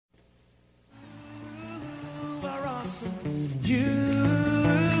awesome. You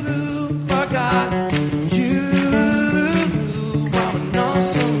are God. You are an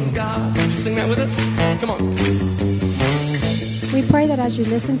awesome God. Sing that with us. Come on. We pray that as you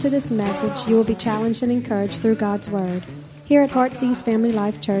listen to this message, you will be challenged and encouraged through God's Word. Here at Heartsease Family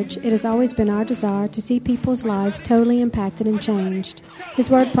Life Church, it has always been our desire to see people's lives totally impacted and changed.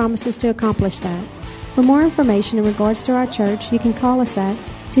 His Word promises to accomplish that. For more information in regards to our church, you can call us at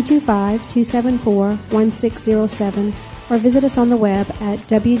 225-274-1607 or visit us on the web at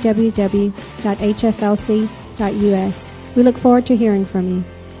www.hflc.us. We look forward to hearing from you.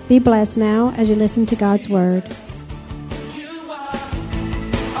 Be blessed now as you listen to God's Word.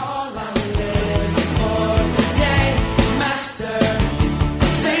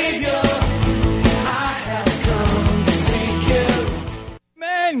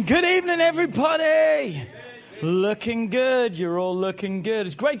 Good evening, everybody. Looking good. You're all looking good.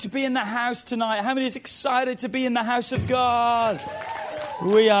 It's great to be in the house tonight. How many is excited to be in the house of God?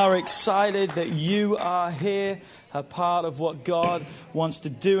 We are excited that you are here, a part of what God wants to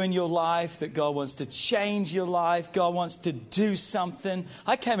do in your life, that God wants to change your life. God wants to do something.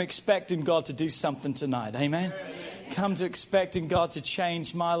 I came expecting God to do something tonight. Amen. Come to expecting God to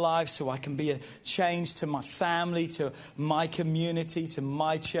change my life so I can be a change to my family, to my community, to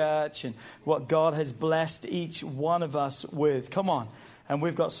my church, and what God has blessed each one of us with. Come on. And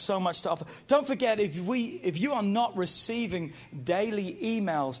we've got so much to offer. Don't forget, if you are not receiving daily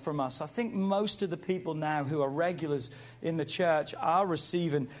emails from us, I think most of the people now who are regulars in the church are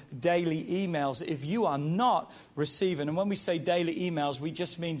receiving daily emails. If you are not receiving, and when we say daily emails, we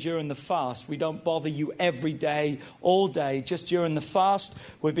just mean during the fast. We don't bother you every day, all day. Just during the fast,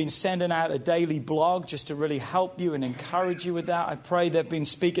 we've been sending out a daily blog just to really help you and encourage you with that. I pray they've been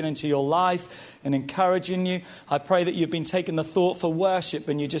speaking into your life and encouraging you. I pray that you've been taking the thought for worship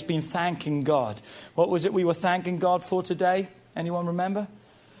and you've just been thanking God. What was it we were thanking God for today? Anyone remember?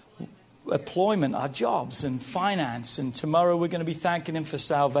 Employment, our jobs and finance. And tomorrow we're going to be thanking Him for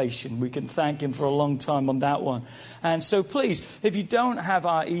salvation. We can thank Him for a long time on that one. And so please, if you don't have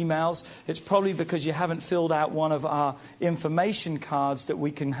our emails, it's probably because you haven't filled out one of our information cards that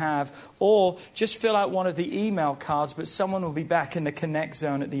we can have, or just fill out one of the email cards, but someone will be back in the Connect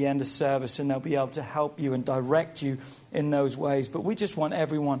Zone at the end of service and they'll be able to help you and direct you in those ways. But we just want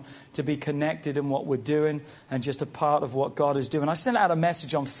everyone to be connected in what we're doing and just a part of what God is doing. I sent out a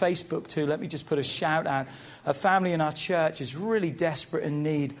message on Facebook too. Let me just put a shout out. A family in our church is really desperate in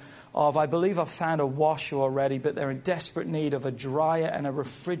need of, I believe I've found a washer already, but they're in desperate need of a dryer and a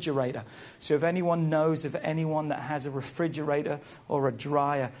refrigerator. So if anyone knows of anyone that has a refrigerator or a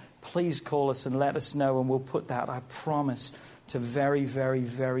dryer, please call us and let us know, and we'll put that, I promise, to very, very,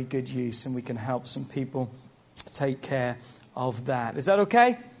 very good use, and we can help some people take care of that. Is that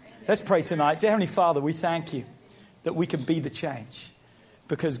okay? Let's pray tonight. Dear Heavenly Father, we thank you that we can be the change,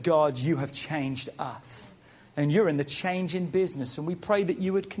 because God, you have changed us and you're in the changing business, and we pray that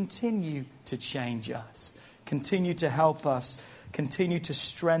you would continue to change us, continue to help us, continue to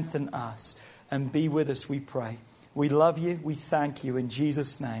strengthen us, and be with us, we pray. We love you. We thank you. In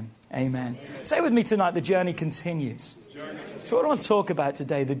Jesus' name, amen. Say with me tonight, the journey continues. So what I want to talk about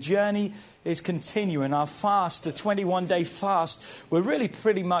today, the journey is continuing. Our fast, the 21-day fast, we're really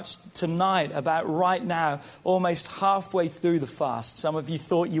pretty much tonight, about right now, almost halfway through the fast. Some of you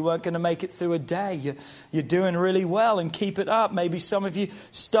thought you weren't going to make it through a day. You're doing really well, and keep it up. Maybe some of you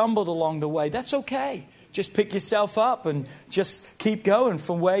stumbled along the way. That's okay. Just pick yourself up and just keep going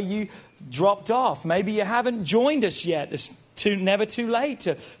from where you dropped off. Maybe you haven't joined us yet. It's never too late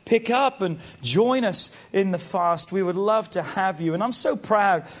to pick up and join us in the fast. We would love to have you. And I'm so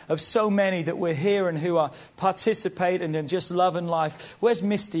proud of so many that we're here and who are participating and just loving life. Where's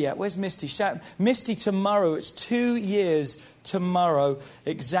Misty at? Where's Misty? Shout, Misty, tomorrow. It's 2 years tomorrow,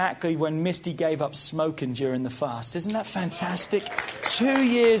 exactly when Misty gave up smoking during the fast. Isn't that fantastic? 2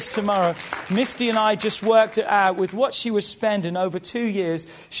 years tomorrow. Misty and I just worked it out. With what she was spending over 2 years,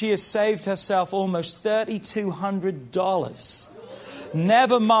 she has saved herself almost $3,200.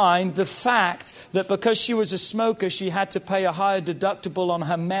 Never mind the fact that because she was a smoker, she had to pay a higher deductible on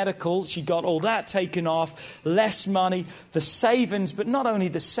her medical. She got all that taken off, less money, the savings, but not only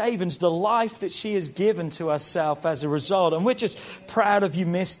the savings, the life that she has given to herself as a result. And we're just proud of you,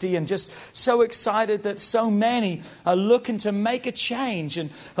 Misty, and just so excited that so many are looking to make a change. And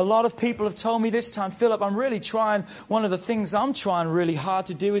a lot of people have told me this time, Philip, I'm really trying, one of the things I'm trying really hard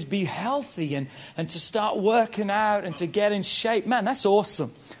to do is be healthy and to start working out and to get in shape. Man, that's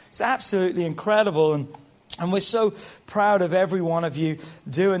awesome. It's absolutely incredible. And And we're so proud of every one of you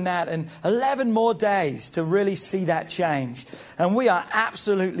doing that. And 11 more days to really see that change. And we are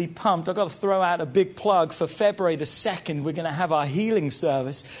absolutely pumped. I've got to throw out a big plug for February the 2nd. We're going to have our healing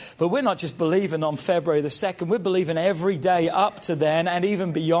service. But we're not just believing on February the 2nd. We're believing every day up to then and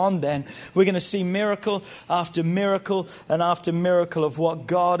even beyond then. We're going to see miracle after miracle and after miracle of what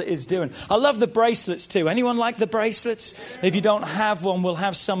God is doing. I love the bracelets too. Anyone like the bracelets? If you don't have one, we'll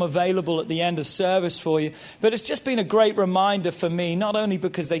have some available at the end of service for you. But it's just been a great reminder for me, not only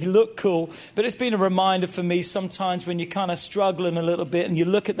because they look cool, but it's been a reminder for me sometimes when you're kind of struggling a little bit and you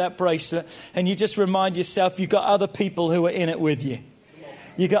look at that bracelet and you just remind yourself you've got other people who are in it with you.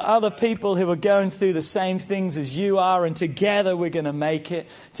 You've got other people who are going through the same things as you are, and together we're going to make it.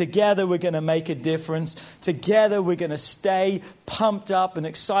 Together we're going to make a difference. Together we're going to stay pumped up and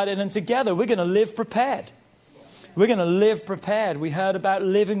excited, and together we're going to live prepared. We're going to live prepared. We heard about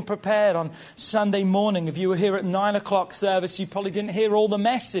living prepared on Sunday morning. If you were here at 9 o'clock service, you probably didn't hear all the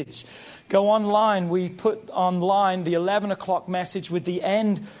message. Go online. We put online the 11 o'clock message with the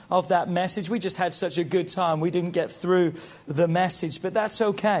end of that message. We just had such a good time. We didn't get through the message, but that's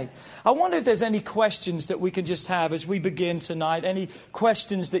okay. I wonder if there's any questions that we can just have as we begin tonight. Any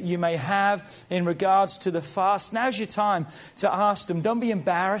questions that you may have in regards to the fast. Now's your time to ask them. Don't be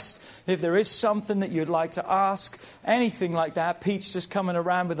embarrassed. If there is something that you'd like to ask, anything like that, Pete's just coming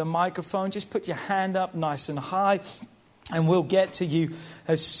around with a microphone. Just put your hand up nice and high. And we'll get to you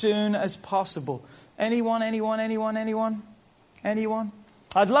as soon as possible. Anyone? I'd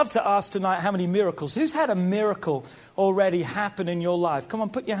love to ask tonight how many miracles. Who's had a miracle already happen in your life? Come on,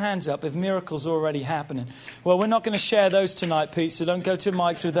 put your hands up if miracles are already happening. Well, we're not going to share those tonight, Pete, so don't go to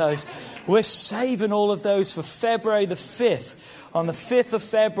Mike's with those. We're saving all of those for February the 5th. On the 5th of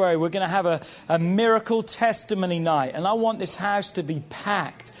February, we're going to have a miracle testimony night. And I want this house to be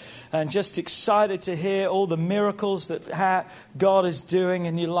packed. And just excited to hear all the miracles that God is doing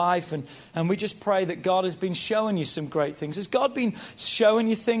in your life. And we just pray that God has been showing you some great things. Has God been showing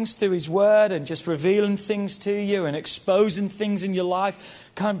you things through His Word and just revealing things to you and exposing things in your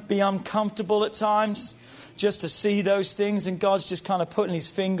life? Can be uncomfortable at times just to see those things. And God's just kind of putting His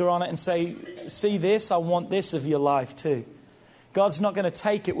finger on it and say, see this, I want this of your life too. God's not going to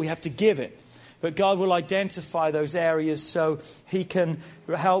take it, we have to give it. But God will identify those areas so He can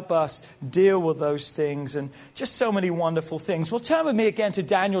help us deal with those things. And just so many wonderful things. Well, turn with me again to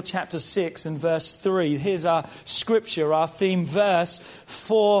Daniel chapter 6 and verse 3. Here's our scripture, our theme verse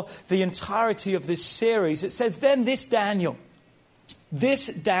for the entirety of this series. It says, then this Daniel,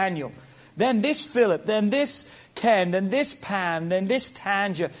 then this Philip, then this Ken, then this Pam, then this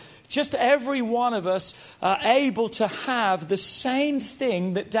Tanja. Just every one of us are able to have the same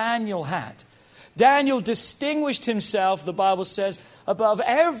thing that Daniel had. Daniel distinguished himself, the Bible says, above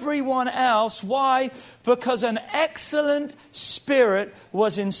everyone else. Why? Because an excellent spirit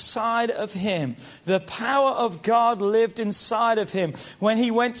was inside of him. The power of God lived inside of him. When he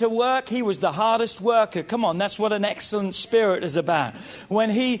went to work, he was the hardest worker. Come on, that's what an excellent spirit is about.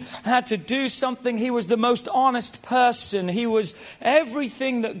 When he had to do something, he was the most honest person. He was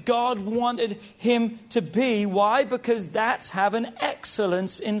everything that God wanted him to be. Why? Because that's having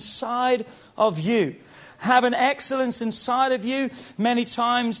excellence inside of you. Having excellence inside of you many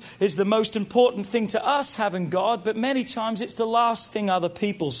times is the most important thing to us, having God, but many times it's the last thing other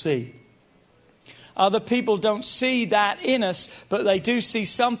people see. Other people don't see that in us, but they do see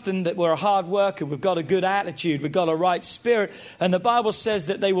something that we're a hard worker, we've got a good attitude, we've got a right spirit. And the Bible says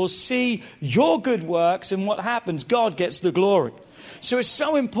that they will see your good works, and what happens? God gets the glory. So it's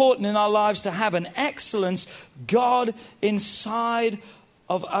so important in our lives to have an excellence, God inside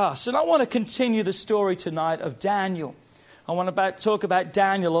of us. And I want to continue the story tonight of Daniel. I want to talk about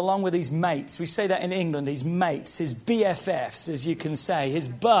Daniel along with his mates. We say that in England, his mates, his BFFs, as you can say, his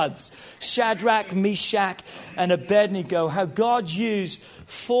buds, Shadrach, Meshach, and Abednego. How God used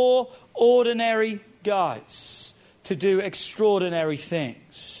 4 ordinary guys to do extraordinary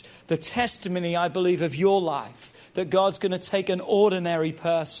things. The testimony, I believe, of your life, that God's going to take an ordinary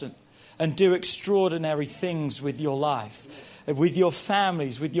person and do extraordinary things with your life. With your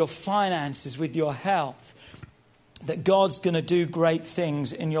families, with your finances, with your health, that God's going to do great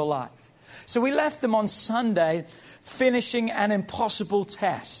things in your life. So we left them on Sunday finishing an impossible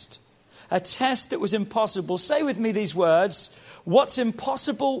test. A test that was impossible. Say with me these words. What's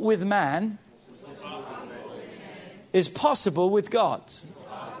impossible with man is possible with God.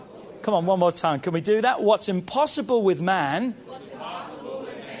 Come on, one more time. Can we do that? What's impossible with man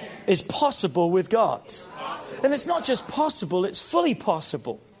is possible with God. And it's not just possible, it's fully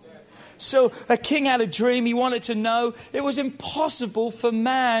possible. So a king had a dream. He wanted to know. It was impossible for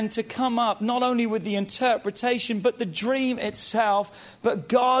man to come up not only with the interpretation, but the dream itself. But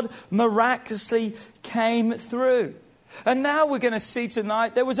God miraculously came through. And now we're going to see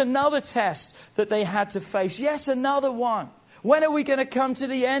tonight there was another test that they had to face. Yes, another one. When are we going to come to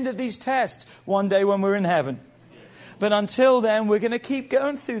the end of these tests? One day when we're in heaven. But until then, we're going to keep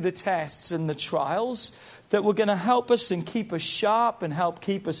going through the tests and the trials that were going to help us and keep us sharp and help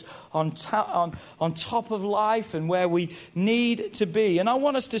keep us on top of life and where we need to be. And I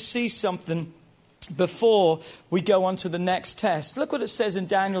want us to see something before we go on to the next test. Look what it says in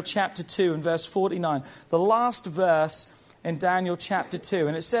Daniel chapter 2 and verse 49. The last verse in Daniel chapter 2.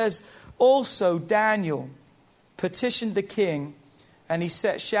 And it says, also Daniel petitioned the king, and he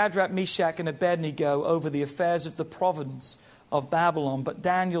set Shadrach, Meshach, and Abednego over the affairs of the province of Babylon. But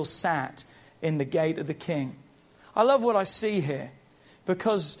Daniel sat in the gate of the king. I love what I see here,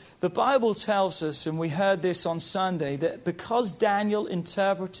 because the Bible tells us, and we heard this on Sunday, that because Daniel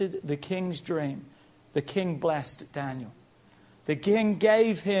interpreted the king's dream, the king blessed Daniel. The king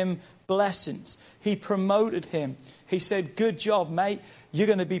gave him blessings. He promoted him. He said, good job, mate. You're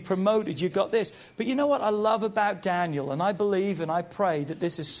going to be promoted. You got this. But you know what I love about Daniel? And I believe and I pray that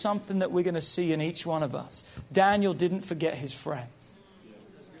this is something that we're going to see in each one of us. Daniel didn't forget his friends.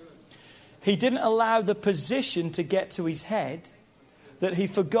 He didn't allow the position to get to his head that he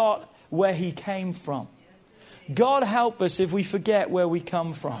forgot where he came from. God help us if we forget where we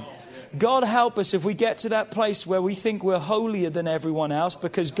come from. God help us if we get to that place where we think we're holier than everyone else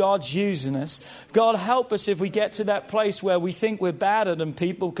because God's using us. God help us if we get to that place where we think we're better than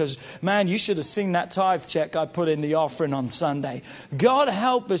people because, man, you should have seen that tithe check I put in the offering on Sunday. God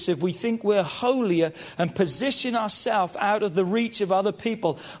help us if we think we're holier and position ourselves out of the reach of other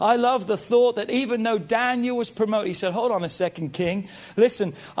people. I love the thought that even though Daniel was promoted, he said, hold on a second, king.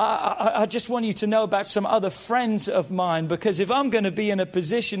 Listen, I just want you to know about some other friends of mine, because if I'm going to be in a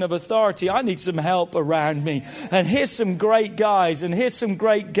position of authority, I need some help around me. And here's some great guys, and here's some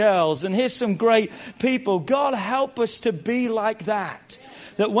great girls, and here's some great people. God help us to be like that.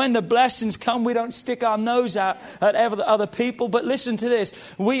 That when the blessings come, we don't stick our nose out at other people. But listen to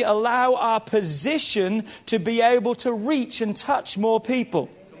this. We allow our position to be able to reach and touch more people.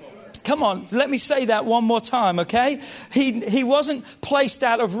 Come on, let me say that one more time, okay? He wasn't placed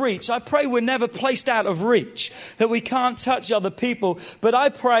out of reach. I pray we're never placed out of reach, that we can't touch other people. But I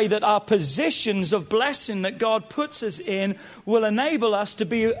pray that our positions of blessing that God puts us in will enable us to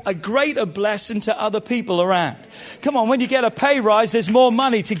be a greater blessing to other people around. Come on, when you get a pay rise, there's more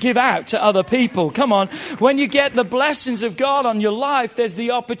money to give out to other people. Come on, when you get the blessings of God on your life, there's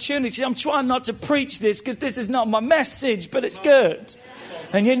the opportunity. I'm trying not to preach this because this is not my message, but it's good.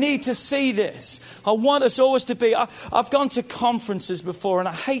 And you need to see this. I want us always to be... I've gone to conferences before, and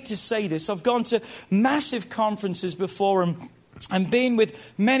I hate to say this. I've gone to massive conferences before and been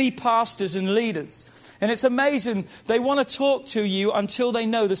with many pastors and leaders. And it's amazing. They want to talk to you until they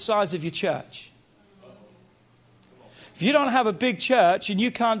know the size of your church. If you don't have a big church and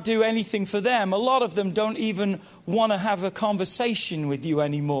you can't do anything for them, a lot of them don't even want to have a conversation with you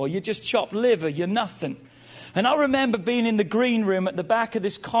anymore. You're just chopped liver. You're nothing. And I remember being in the green room at the back of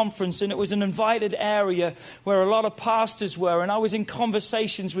this conference, and it was an invited area where a lot of pastors were. And I was in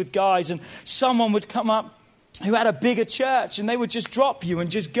conversations with guys, and someone would come up who had a bigger church, and they would just drop you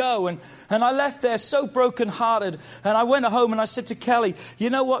and just go. And I left there so brokenhearted. And I went home and I said to Kelly, you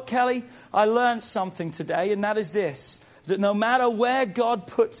know what, Kelly? I learned something today, and that is this. That no matter where God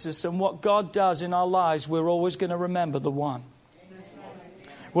puts us and what God does in our lives, we're always going to remember the one.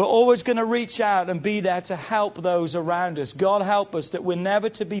 We're always going to reach out and be there to help those around us. God help us that we're never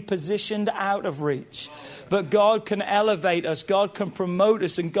to be positioned out of reach. But God can elevate us, God can promote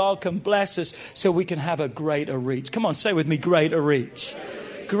us, and God can bless us so we can have a greater reach. Come on, say with me, greater reach.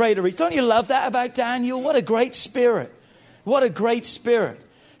 Greater reach. Don't you love that about Daniel? What a great spirit. What a great spirit.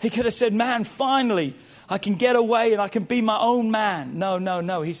 He could have said, man, finally, I can get away and I can be my own man.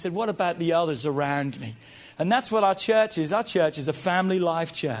 No. He said, what about the others around me? And that's what our church is. Our church is a family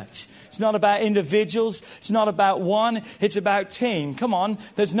life church. It's not about individuals. It's not about one. It's about team. Come on.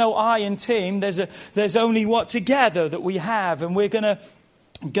 There's no I in team. There's only what together that we have. And we're going to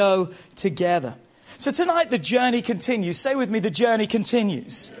go together. So tonight the journey continues. Say with me, the journey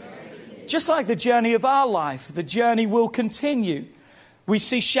continues. Just like the journey of our life, the journey will continue. We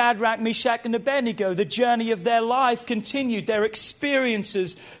see Shadrach, Meshach, and Abednego. The journey of their life continued. Their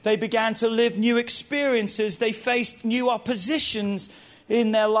experiences, they began to live new experiences. They faced new oppositions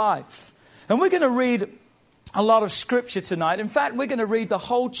in their life. And we're going to read a lot of scripture tonight. In fact, we're going to read the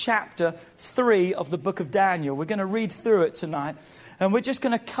whole chapter 3 of the book of Daniel. We're going to read through it tonight. And we're just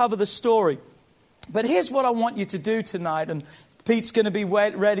going to cover the story. But here's what I want you to do tonight, and Pete's going to be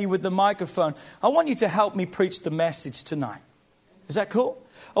ready with the microphone. I want you to help me preach the message tonight. Is that cool?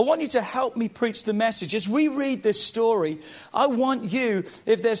 I want you to help me preach the message. As we read this story, I want you,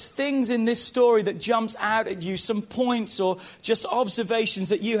 if there's things in this story that jumps out at you, some points or just observations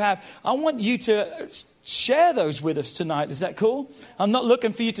that you have, I want you to share those with us tonight. Is that cool? I'm not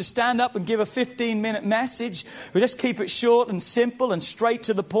looking for you to stand up and give a 15-minute message. We just keep it short and simple and straight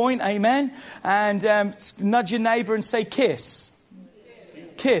to the point. Amen. And nudge your neighbor and say, kiss.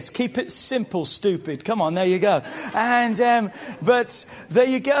 Kiss. Keep it simple, stupid. Come on, there you go. And but there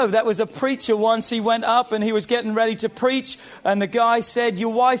you go. That was a preacher once. He went up and he was getting ready to preach. And the guy said,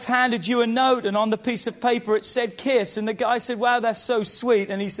 your wife handed you a note. And on the piece of paper it said kiss. And the guy said, wow, that's so sweet.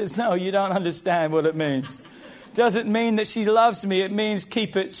 And he says, no, you don't understand what it means. Doesn't mean that she loves me. It means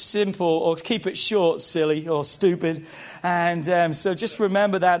keep it simple or keep it short, silly or stupid. And so just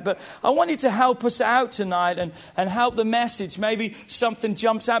remember that. But I want you to help us out tonight and help the message. Maybe something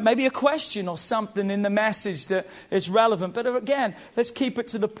jumps out, maybe a question or something in the message that is relevant. But again, let's keep it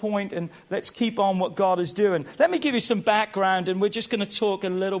to the point and let's keep on what God is doing. Let me give you some background, and we're just going to talk a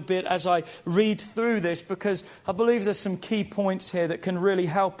little bit as I read through this, because I believe there's some key points here that can really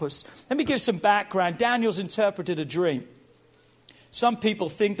help us. Let me give some background. Daniel's interpreted a dream. Some people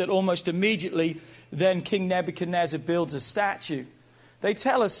think that almost immediately then King Nebuchadnezzar builds a statue. They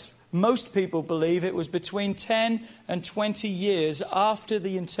tell us, most people believe it was between 10 and 20 years after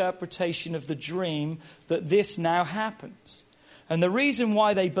the interpretation of the dream that this now happens. And the reason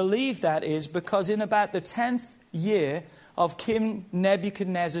why they believe that is because in about the 10th year of King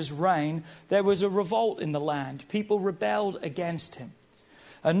Nebuchadnezzar's reign, there was a revolt in the land. People rebelled against him.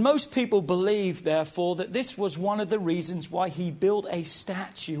 And most people believe, therefore, that this was one of the reasons why he built a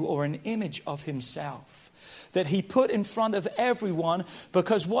statue or an image of himself that he put in front of everyone,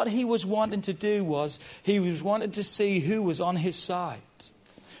 because what he was wanting to do was he was wanting to see who was on his side,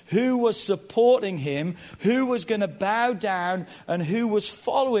 who was supporting him, who was going to bow down, and who was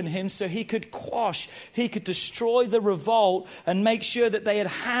following him, so he could quash, he could destroy the revolt and make sure that they had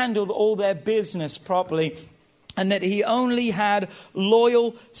handled all their business properly, and that he only had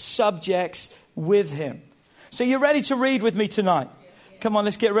loyal subjects with him. So you're ready to read with me tonight? Come on,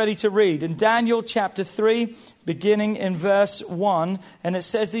 let's get ready to read. In Daniel chapter 3, beginning in verse 1, and it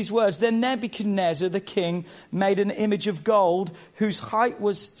says these words. Then Nebuchadnezzar the king made an image of gold whose height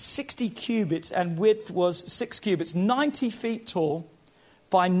was 60 cubits and width was 6 cubits. 90 feet tall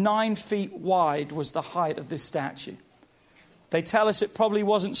by 9 feet wide was the height of this statue. They tell us it probably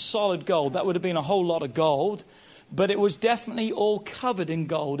wasn't solid gold. That would have been a whole lot of gold. But it was definitely all covered in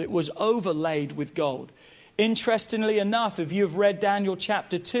gold. It was overlaid with gold. Interestingly enough, if you've read Daniel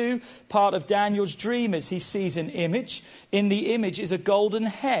chapter 2, part of Daniel's dream is he sees an image. In the image is a golden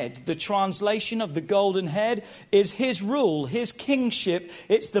head. The translation of the golden head is his rule, his kingship.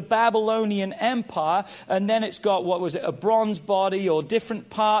 It's the Babylonian Empire. And then it's got, a bronze body or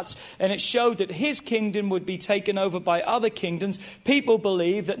different parts. And it showed that his kingdom would be taken over by other kingdoms. People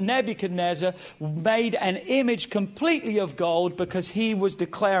believe that Nebuchadnezzar made an image completely of gold because he was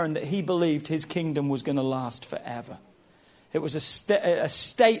declaring that he believed his kingdom was going to last forever. It was a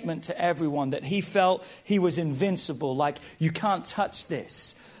statement to everyone that he felt he was invincible, like, you can't touch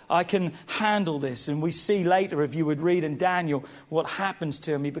this. I can handle this. And we see later, if you would read in Daniel, what happens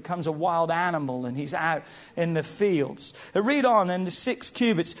to him. He becomes a wild animal and he's out in the fields. Read on in the 6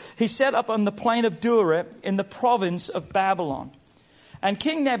 cubits. He set up on the plain of Dura in the province of Babylon. And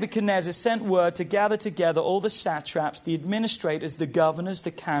King Nebuchadnezzar sent word to gather together all the satraps, the administrators, the governors, the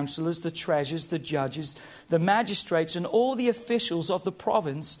counselors, the treasurers, the judges, the magistrates, and all the officials of the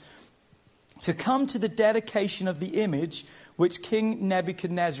province to come to the dedication of the image which King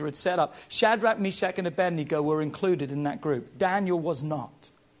Nebuchadnezzar had set up. Shadrach, Meshach, and Abednego were included in that group. Daniel was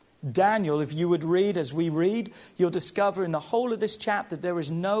not. Daniel, if you would read as we read, you'll discover in the whole of this chapter there is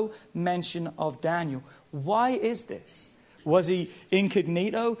no mention of Daniel. Why is this? Was he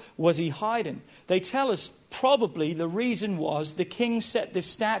incognito? Was he hiding? They tell us probably the reason was the king set this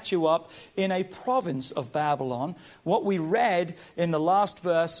statue up in a province of Babylon. What we read in the last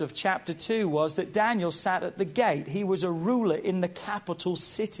verse of chapter 2 was that Daniel sat at the gate. He was a ruler in the capital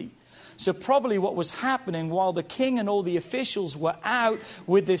city. So probably what was happening while the king and all the officials were out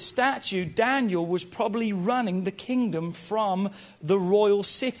with this statue, Daniel was probably running the kingdom from the royal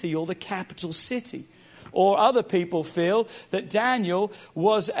city or the capital city. Or other people feel that Daniel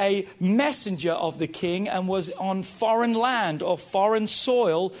was a messenger of the king and was on foreign land or foreign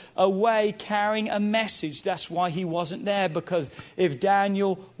soil away carrying a message. That's why he wasn't there, because if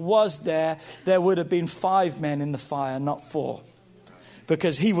Daniel was there, there would have been 5 men in the fire, not 4.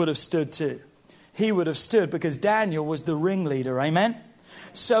 because he would have stood too. He would have stood because Daniel was the ringleader. Amen?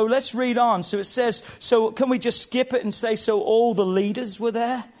 So let's read on. So it says, so can we just skip it and say, so all the leaders were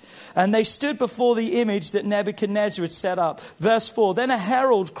there? And they stood before the image that Nebuchadnezzar had set up. Verse 4, then a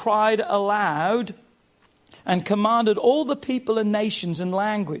herald cried aloud and commanded all the people and nations and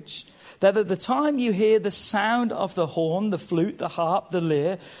language that at the time you hear the sound of the horn, the flute, the harp, the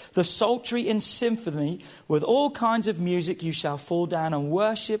lyre, the psaltery and symphony, with all kinds of music, you shall fall down and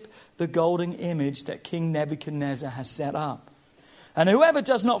worship the golden image that King Nebuchadnezzar has set up. And whoever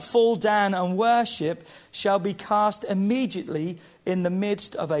does not fall down and worship shall be cast immediately in the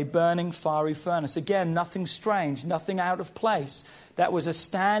midst of a burning fiery furnace. Again, nothing strange, nothing out of place. That was a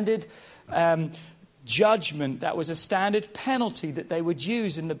standard judgment. That was a standard penalty that they would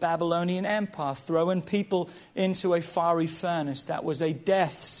use in the Babylonian Empire, throwing people into a fiery furnace. That was a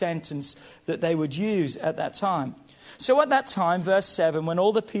death sentence that they would use at that time. So at that time, verse 7, when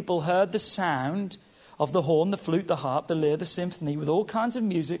all the people heard the sound of the horn, the flute, the harp, the lyre, the symphony, with all kinds of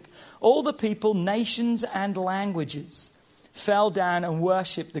music, all the people, nations and languages fell down and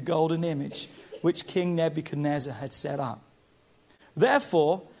worshipped the golden image which King Nebuchadnezzar had set up.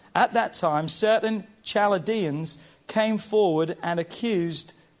 Therefore, at that time, certain Chaldeans came forward and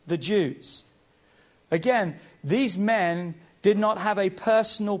accused the Jews. Again, these men did not have a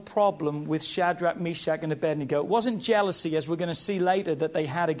personal problem with Shadrach, Meshach, and Abednego. It wasn't jealousy, as we're going to see later, that they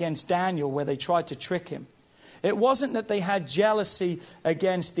had against Daniel, where they tried to trick him. It wasn't that they had jealousy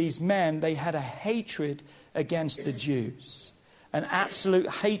against these men. They had a hatred against the Jews. An absolute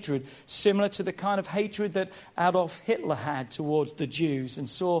hatred, similar to the kind of hatred that Adolf Hitler had towards the Jews, and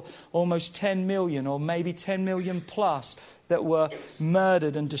saw almost 10 million or maybe 10 million plus that were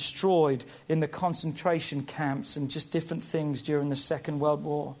murdered and destroyed in the concentration camps and just different things during the Second World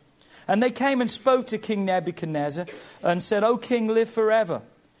War. And they came and spoke to King Nebuchadnezzar and said, O king, live forever.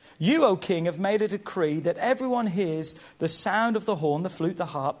 You, O king, have made a decree that everyone hears the sound of the horn, the flute, the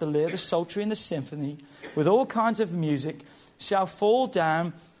harp, the lyre, the psaltery, and the symphony, with all kinds of music, shall fall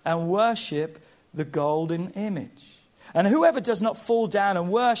down and worship the golden image. And whoever does not fall down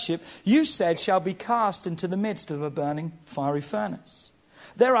and worship, you said, shall be cast into the midst of a burning fiery furnace.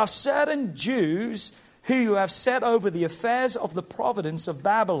 There are certain Jews who you have set over the affairs of the province of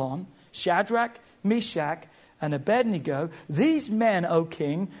Babylon, Shadrach, Meshach, and Abednego. These men, O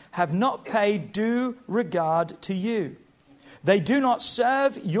king, have not paid due regard to you. They do not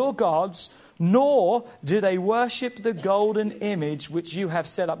serve your gods, nor do they worship the golden image which you have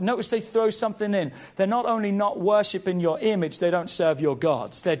set up. Notice they throw something in. They're not only not worshiping your image, they don't serve your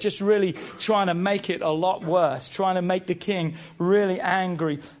gods. They're just really trying to make it a lot worse, trying to make the king really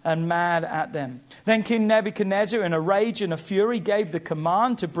angry and mad at them. Then King Nebuchadnezzar, in a rage and a fury, gave the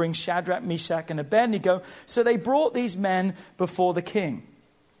command to bring Shadrach, Meshach, and Abednego. So they brought these men before the king.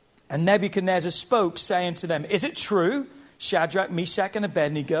 And Nebuchadnezzar spoke, saying to them, is it true, Shadrach, Meshach, and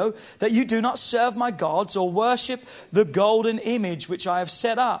Abednego, that you do not serve my gods or worship the golden image which I have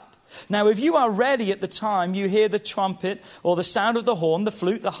set up? Now, if you are ready at the time you hear the trumpet or the sound of the horn, the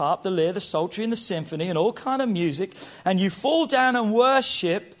flute, the harp, the lyre, the psaltery, and the symphony, and all kind of music, and you fall down and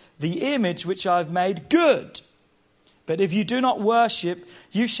worship the image which I have made, good. But if you do not worship,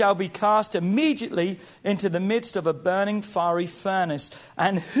 you shall be cast immediately into the midst of a burning fiery furnace.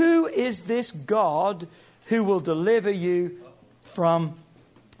 And who is this God who will deliver you from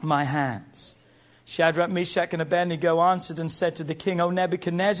my hands? Shadrach, Meshach, and Abednego answered and said to the king, O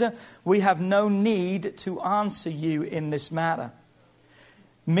Nebuchadnezzar, we have no need to answer you in this matter.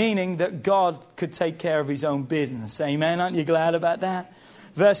 Meaning that God could take care of his own business. Amen? Aren't you glad about that?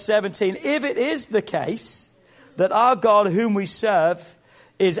 Verse 17, if it is the case that our God whom we serve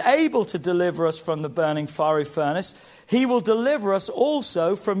is able to deliver us from the burning fiery furnace, he will deliver us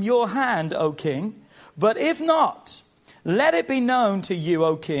also from your hand, O king. But if not, let it be known to you,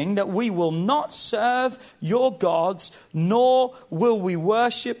 O king, that we will not serve your gods, nor will we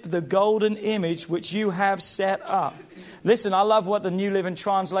worship the golden image which you have set up. Listen, I love what the New Living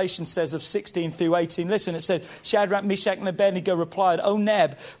Translation says of 16 through 18. Listen, it said, Shadrach, Meshach, and Abednego replied, O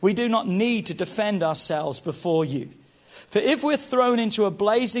Neb, we do not need to defend ourselves before you. For if we're thrown into a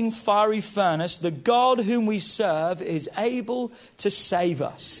blazing fiery furnace, the God whom we serve is able to save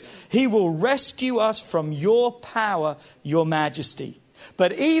us. He will rescue us from your power, your majesty.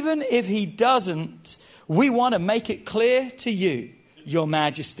 But even if he doesn't, we want to make it clear to you, your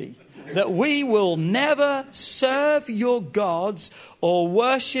majesty, that we will never serve your gods or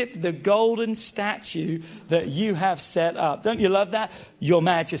worship the golden statue that you have set up. Don't you love that? Your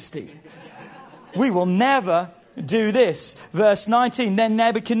majesty. We will never do this. Verse 19, then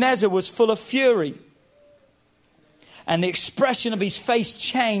Nebuchadnezzar was full of fury And the expression of his face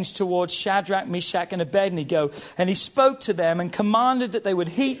changed towards Shadrach, Meshach, and Abednego. And he spoke to them and commanded that they would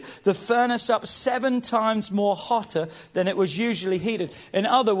heat the furnace up 7 times more hotter than it was usually heated. In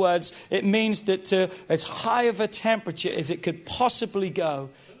other words, it means that to as high of a temperature as it could possibly go,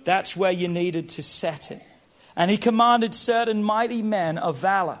 that's where you needed to set it. And he commanded certain mighty men of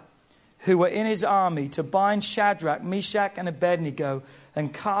valor who were in his army to bind Shadrach, Meshach, and Abednego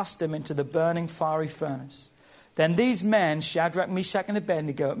and cast them into the burning fiery furnace. Then these men, Shadrach, Meshach, and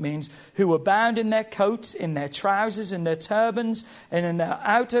Abednego, it means, who were bound in their coats, in their trousers, in their turbans, and in their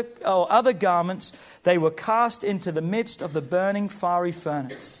outer or other garments, they were cast into the midst of the burning fiery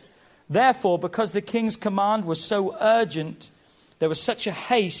furnace. Therefore, because the king's command was so urgent, there was such a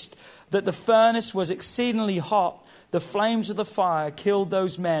haste that the furnace was exceedingly hot. The flames of the fire killed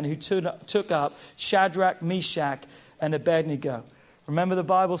those men who took up Shadrach, Meshach, and Abednego. Remember, the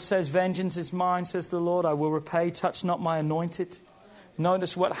Bible says, vengeance is mine, says the Lord, I will repay, touch not my anointed.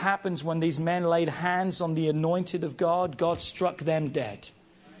 Notice what happens when these men laid hands on the anointed of God. God struck them dead.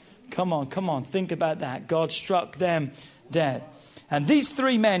 Come on, think about that. God struck them dead. And these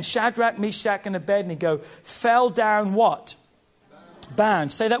 3 men, Shadrach, Meshach, and Abednego, fell down what?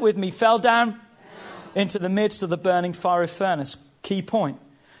 Bound. Say that with me. Fell down into the midst of the burning fiery furnace. Key point.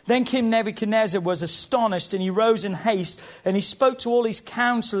 Then King Nebuchadnezzar was astonished, and he rose in haste, and he spoke to all his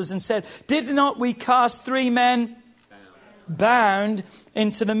counselors and said, did not we cast 3 men bound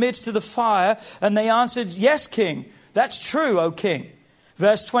into the midst of the fire? And they answered, yes, King. That's true, O King.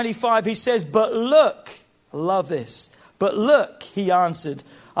 Verse 25, he says, but look, I love this. But look, he answered,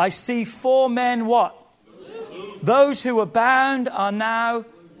 I see 4 men what? Those who were bound are now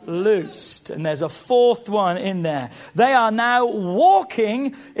loosed. And there's a 4th one in there. They are now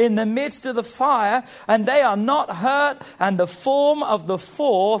walking in the midst of the fire, and they are not hurt, and the form of the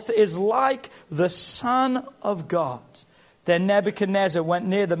 4th is like the Son of God. Then Nebuchadnezzar went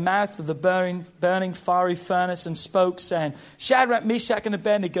near the mouth of the burning fiery furnace and spoke, saying, Shadrach, Meshach, and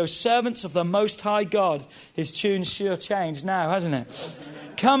Abednego, servants of the Most High God. His tune's sure changed now, hasn't it?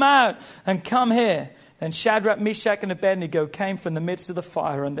 Come out and come here. Then Shadrach, Meshach, and Abednego came from the midst of the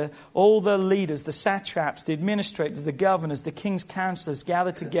fire, and all the leaders, the satraps, the administrators, the governors, the king's counselors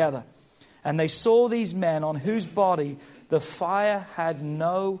gathered together. And they saw these men on whose body the fire had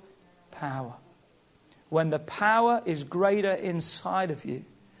no power. When the power is greater inside of you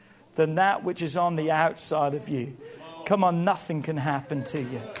than that which is on the outside of you, come on, nothing can happen to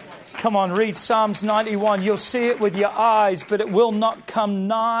you. Come on, read Psalms 91. You'll see it with your eyes, but it will not come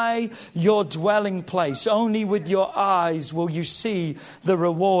nigh your dwelling place. Only with your eyes will you see the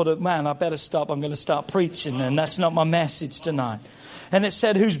reward of man. I better stop. I'm going to start preaching, and that's not my message tonight. And it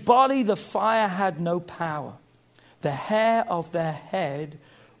said, whose body the fire had no power. The hair of their head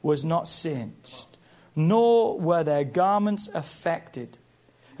was not singed, nor were their garments affected.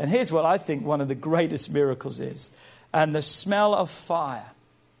 And here's what I think one of the greatest miracles is. And the smell of fire.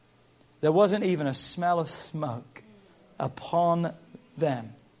 There wasn't even a smell of smoke upon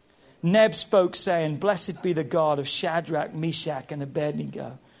them. Neb spoke, saying, blessed be the God of Shadrach, Meshach, and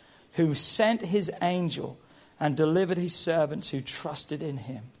Abednego, who sent his angel and delivered his servants who trusted in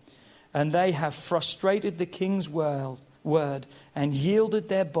him. And they have frustrated the king's word and yielded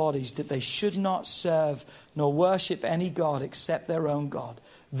their bodies that they should not serve nor worship any God except their own God.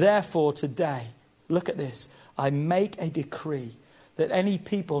 Therefore today, look at this, I make a decree that any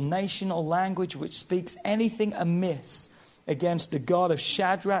people, nation, or language which speaks anything amiss against the God of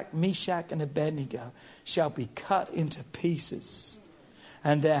Shadrach, Meshach, and Abednego shall be cut into pieces,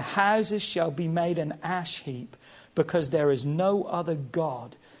 and their houses shall be made an ash heap, because there is no other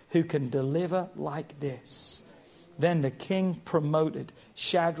God who can deliver like this. Then the king promoted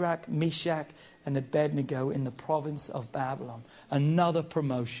Shadrach, Meshach, and Abednego in the province of Babylon. Another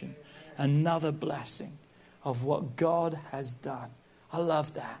promotion, another blessing of what God has done. I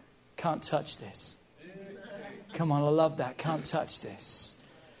love that. Can't touch this. Come on, I love that. Can't touch this.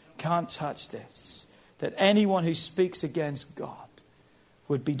 Can't touch this. That anyone who speaks against God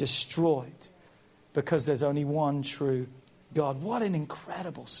would be destroyed because there's only one true God. What an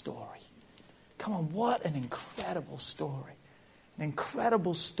incredible story. Come on, what an incredible story. An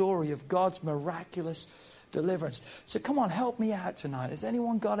incredible story of God's miraculous deliverance. So come on, help me out tonight. Has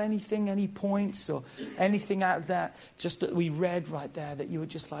anyone got anything, any points or anything out of that just that we read right there that you would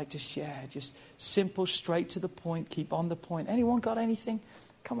just like to share? Just simple, straight to the point, keep on the point. Anyone got anything?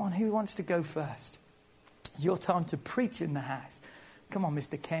 Come on, who wants to go first? Your time to preach in the house. Come on,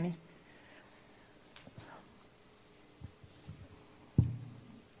 Mr. Kenny.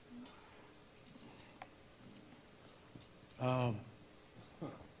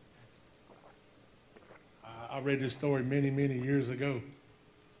 I read this story many, many years ago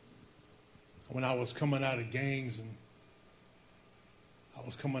when I was coming out of gangs and I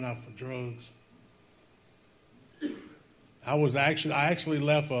was coming out for drugs. I actually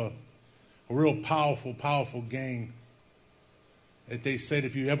left a real powerful gang that they said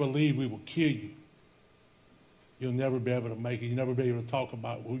if you ever leave, we will kill you. You'll never be able to make it. You'll never be able to talk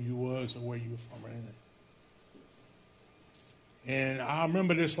about who you was or where you were from or anything. And I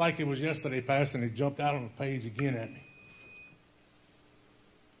remember this like it was yesterday, Pastor, and it jumped out on the page again at me.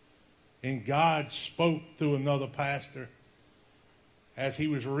 And God spoke through another pastor. As he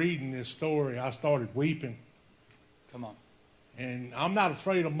was reading this story, I started weeping. Come on. And I'm not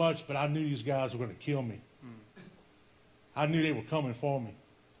afraid of much, but I knew these guys were going to kill me. I knew they were coming for me.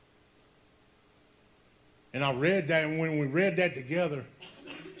 And I read that, and when we read that together,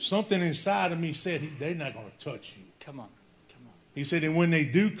 something inside of me said, they're not going to touch you. Come on. He said, and when they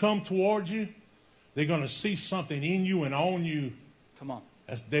do come towards you, they're going to see something in you and on you. Come on.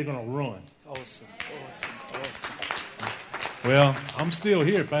 They're going to run. Awesome. Well, I'm still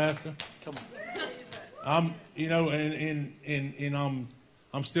here, Pastor. Come I'm on.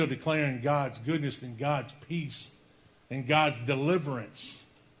 I'm still declaring God's goodness and God's peace and God's deliverance.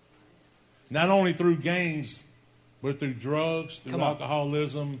 Not only through gangs, but through drugs, through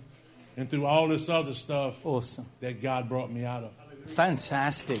alcoholism, and through all this other stuff that God brought me out of.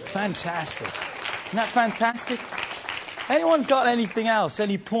 Fantastic. Isn't that fantastic? Anyone got anything else?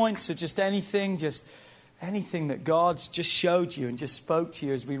 Any points or just anything that God's just showed you and just spoke to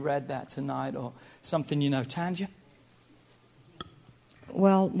you as we read that tonight, or something Tanja?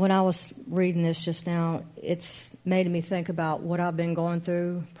 Well, when I was reading this just now, it's made me think about what I've been going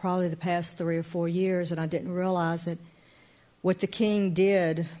through probably the past 3 or 4 years, and I didn't realize it. What the king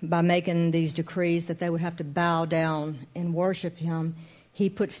did by making these decrees that they would have to bow down and worship him, he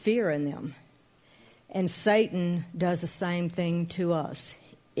put fear in them. And Satan does the same thing to us.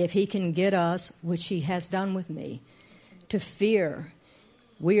 If he can get us, which he has done with me, to fear,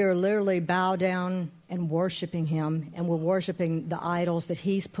 we are literally bow down and worshiping him, and we're worshiping the idols that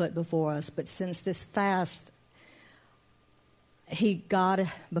he's put before us. But since this fast,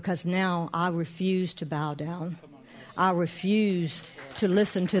 because now I refuse to bow down. I refuse to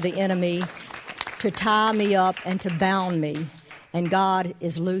listen to the enemy, to tie me up and to bound me. And God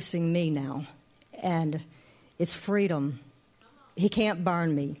is loosing me now. And it's freedom. He can't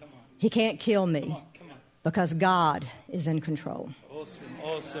burn me. He can't kill me. Because God is in control.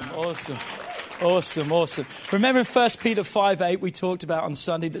 Awesome. Remember in 1 Peter 5:8 we talked about on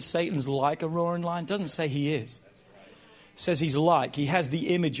Sunday that Satan's like a roaring lion? It doesn't say he is. It says he's like. He has the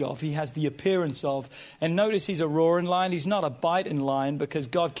image of. He has the appearance of. And notice he's a roaring lion. He's not a biting lion because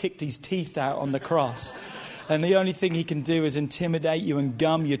God kicked his teeth out on the cross. And the only thing he can do is intimidate you and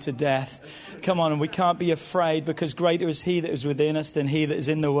gum you to death. Come on, and we can't be afraid because greater is he that is within us than he that is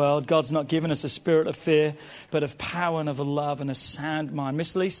in the world. God's not given us a spirit of fear, but of power and of love and a sound mind.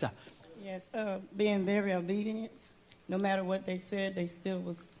 Miss Lisa. Yes, being very obedient. No matter what they said, they still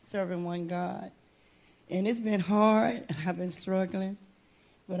was serving one God. And it's been hard. I've been struggling.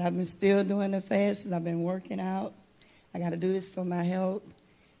 But I've been still doing the fast. I've been working out. I got to do this for my health.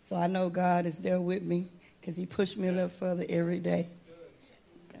 So I know God is there with me because he pushed me a little further every day.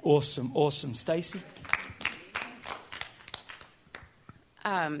 Awesome. Stacy?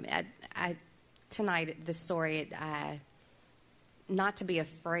 Tonight, the story, not to be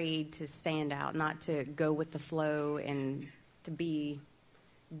afraid to stand out, not to go with the flow and to be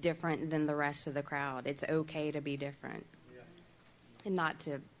different than the rest of the crowd. It's okay to be different. And not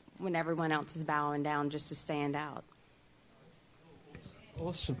to, when everyone else is bowing down, just to stand out.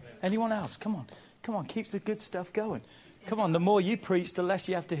 Awesome. Anyone else? Come on, keep the good stuff going. Come on, the more you preach, the less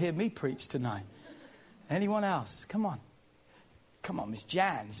you have to hear me preach tonight. Anyone else? Come on, Miss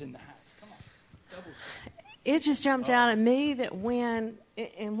Jan's in the house. Come on. It just jumped out at me that when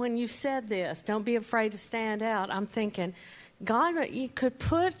you said this, don't be afraid to stand out, I'm thinking, God, you could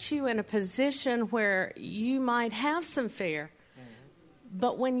put you in a position where you might have some fear.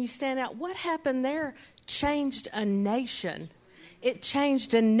 But when you stand out, what happened there changed a nation. It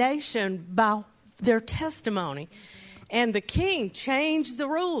changed a nation by their testimony. And the king changed the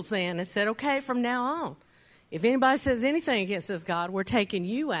rules then and said, okay, from now on, if anybody says anything against this God, we're taking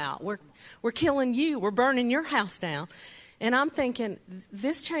you out. We're killing you. We're burning your house down. And I'm thinking,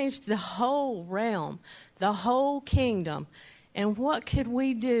 this changed the whole realm, the whole kingdom. And what could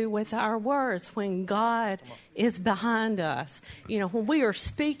we do with our words when God is behind us? When we are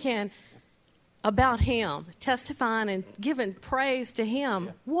speaking about him, testifying and giving praise to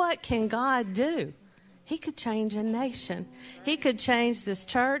him, what can God do? He could change a nation. He could change this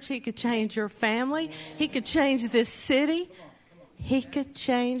church. He could change your family. He could change this city. He could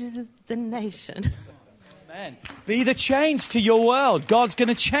change the nation. Amen. Be the change to your world. God's going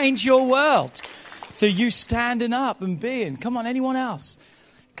to change your world through you standing up and being. Come on, anyone else?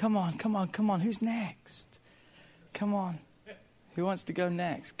 Come on, come on, come on. Who's next? Come on. Who wants to go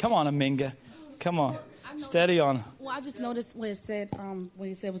next? Come on, Aminga. Come on. Steady on. Well, I just noticed when it said,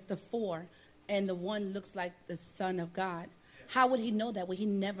 it was the 4, and the 1 looks like the Son of God. How would he know that? Well, he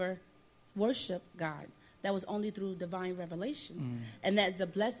never worshiped God. That was only through divine revelation. And that's a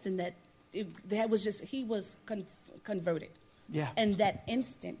blessing that he was converted. Yeah. And that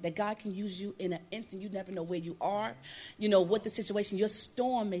instant, that God can use you in an instant. You never know where you are, you know, what the situation, your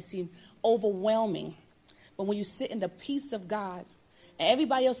storm may seem overwhelming. But when you sit in the peace of God, and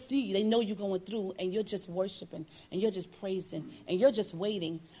everybody else see, they know you're going through, and you're just worshiping, and you're just praising, and you're just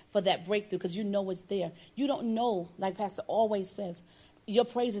waiting for that breakthrough because you know it's there. You don't know, like Pastor always says, your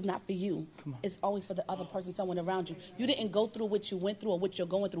praise is not for you. It's always for the other person, someone around you. You didn't go through what you went through or what you're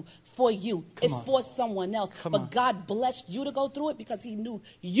going through for you. It's for someone else. But God blessed you to go through it because he knew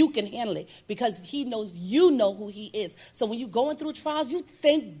you can handle it, because he knows you know who he is. So when you're going through trials, you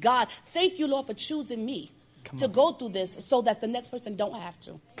thank God. Thank you, Lord, for choosing me to go through this so that the next person don't have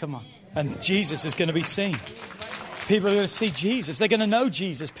to. Come on. And Jesus is going to be seen. People are going to see Jesus. They're going to know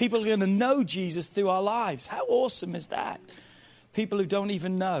Jesus. People are going to know Jesus through our lives. How awesome is that? People who don't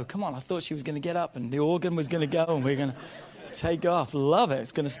even know. Come on, I thought she was going to get up and the organ was going to go and we're going to take off. Love it.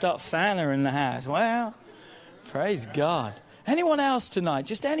 It's going to start fanning in the house. Well, praise God. Anyone else tonight?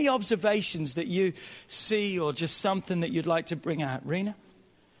 Just any observations that you see or just something that you'd like to bring out? Rena?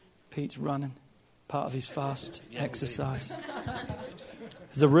 Pete's running. Part of his fast exercise.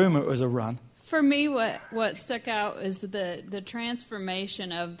 There's a rumor it was a run. For me, what stuck out is the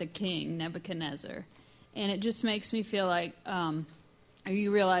transformation of the king, Nebuchadnezzar. And it just makes me feel like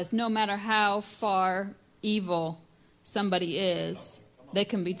you realize no matter how far evil somebody is, they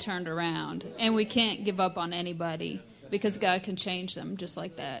can be turned around. And we can't give up on anybody because God can change them just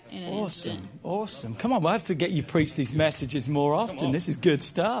like that in an instant. Awesome. Come on, we'll have to get you preach these messages more often. This is good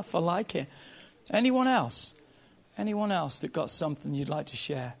stuff. I like it. Anyone else? Anyone else that got something you'd like to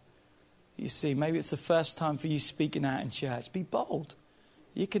share? You see, maybe it's the first time for you speaking out in church. Be bold.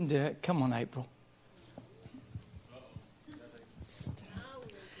 You can do it. Come on, April.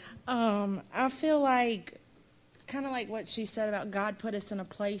 I feel like, kind of like what she said about God put us in a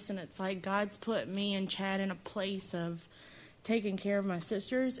place, and it's like God's put me and Chad in a place of taking care of my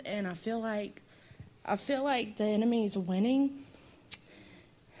sisters, and I feel like the enemy is winning.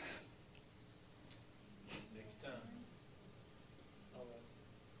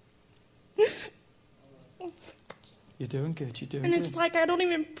 You're doing good. You're doing good. And it's like I don't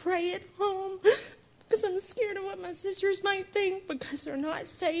even pray at home because I'm scared of what my sisters might think because they're not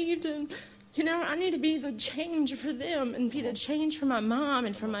saved. And, you know, I need to be the change for them and be the change for my mom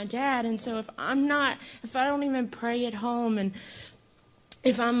and for my dad. And so if I don't even pray at home, and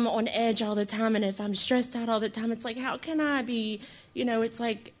if I'm on edge all the time, and if I'm stressed out all the time, it's like, how can I be, you know, it's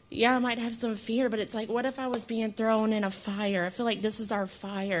like, yeah, I might have some fear, but it's like, what if I was being thrown in a fire? I feel like this is our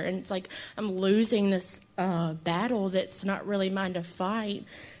fire, and it's like I'm losing this battle that's not really mine to fight.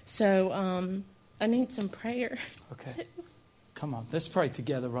 So I need some prayer. Okay. Come on, let's pray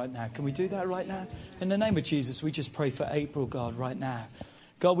together right now. Can we do that right now? In the name of Jesus, we just pray for April, God, right now.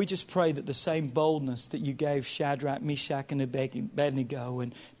 God, we just pray that the same boldness that you gave Shadrach, Meshach, and Abednego,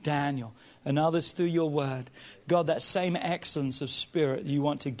 and Daniel, and others through your word, God, that same excellence of spirit you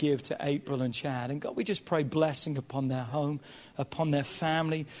want to give to April and Chad. And God, we just pray blessing upon their home, upon their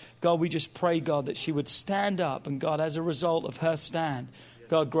family. God, we just pray, God, that she would stand up. And God, as a result of her stand,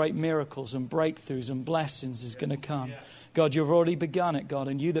 God, great miracles and breakthroughs and blessings is going to come. God, you've already begun it, God,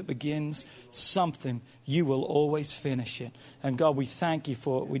 and you that begins something, you will always finish it. And God, we thank you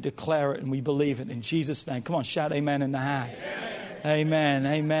for it. We declare it and we believe it in Jesus' name. Come on, shout amen in the house. Amen,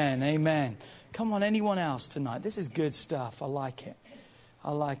 amen, amen. Come on, anyone else tonight? This is good stuff. I like it.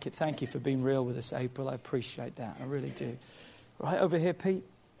 I like it. Thank you for being real with us, April. I appreciate that. I really do. Right over here, Pete.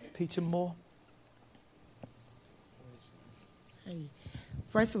 Peter Moore. Hey.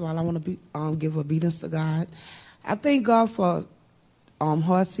 First of all, I want to give obedience to God. I thank God for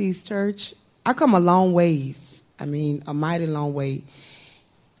Heartsease Church. I come a long ways. I mean, a mighty long way.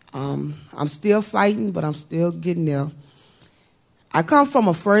 I'm still fighting, but I'm still getting there. I come from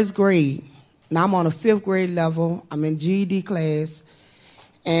a first grade. Now I'm on a 5th grade level. I'm in GED class.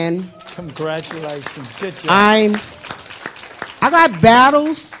 And congratulations. Good job. I got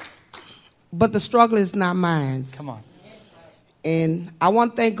battles, but the struggle is not mine. Come on. And I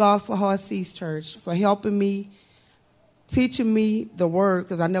want to thank God for Heart Seas Church for helping me, teaching me the word,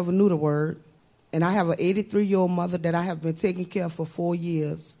 because I never knew the word. And I have an 83-year-old mother that I have been taking care of for 4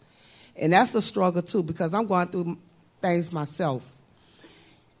 years. And that's a struggle, too, because I'm going through things myself.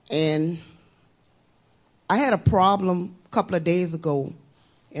 And I had a problem a couple of days ago,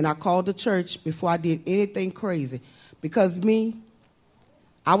 and I called the church before I did anything crazy. Because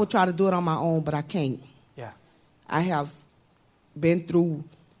I would try to do it on my own, but I can't. Yeah. I have been through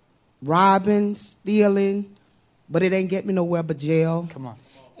robbing, stealing, but it ain't get me nowhere but jail. Come on.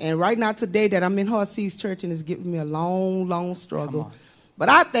 And right now today that I'm in Heart Seas Church, and it's giving me a long, long struggle. But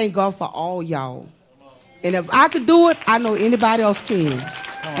I thank God for all y'all. And if I could do it, I know anybody else can.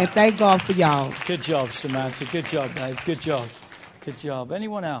 And thank God for y'all. Good job, Samantha. Good job, Dave. Good job. Good job.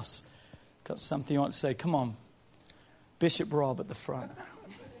 Anyone else got something you want to say? Come on. Bishop Rob at the front.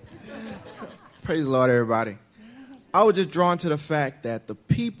 Praise the Lord, everybody. I was just drawn to the fact that the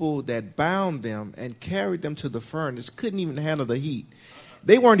people that bound them and carried them to the furnace couldn't even handle the heat.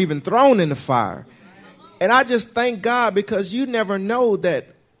 They weren't even thrown in the fire. And I just thank God, because you never know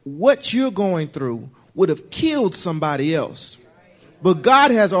that what you're going through would have killed somebody else. But God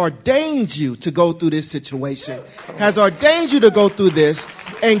has ordained you to go through this situation, has ordained you to go through this,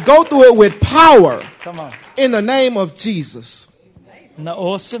 and go through it with power. Come on. In the name of Jesus. Isn't that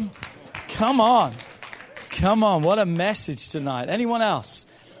awesome? Come on. Come on. What a message tonight. Anyone else?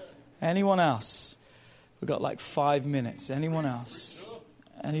 Anyone else? We've got like 5 minutes. Anyone else?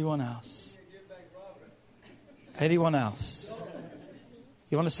 Anyone else? Anyone else?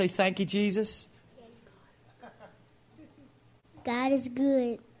 You want to say thank you, Jesus? God is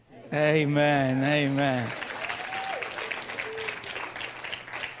good. Amen. Amen.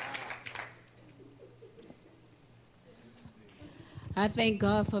 I thank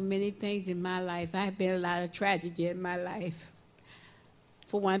God for many things in my life. I've been a lot of tragedy in my life.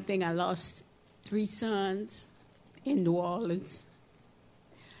 For one thing, I lost 3 sons in New Orleans.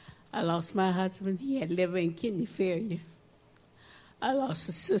 I lost my husband. He had liver and kidney failure. I lost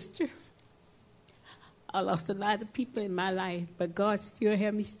a sister. I lost a lot of people in my life, but God still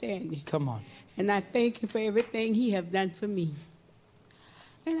had me standing. Come on. And I thank Him for everything He has done for me.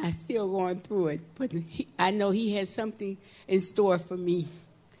 And I'm still going through it, but I know He has something in store for me.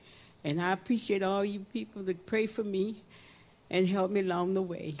 And I appreciate all you people that pray for me and help me along the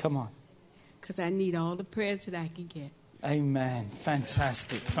way. Come on. Because I need all the prayers that I can get. Amen.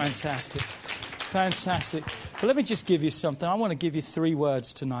 Fantastic. Fantastic. Fantastic. But let me just give you something. I want to give you 3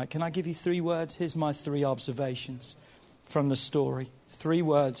 words tonight. Can I give you 3 words? Here's my 3 observations from the story. 3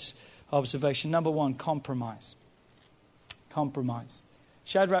 words observation. Number 1, compromise. Compromise.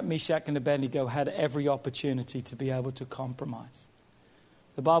 Shadrach, Meshach, and Abednego had every opportunity to be able to compromise.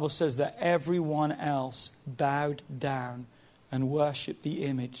 The Bible says that everyone else bowed down and worshipped the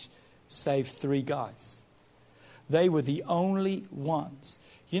image, save 3 guys. They were the only ones.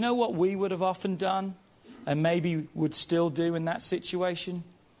 You know what we would have often done and maybe would still do in that situation?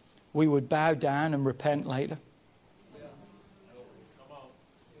 We would bow down and repent later.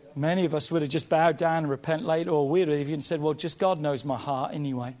 Many of us would have just bowed down and repent later, or we'd have even said, well, just God knows my heart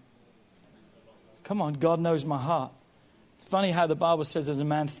anyway. Come on, God knows my heart. It's funny how the Bible says as a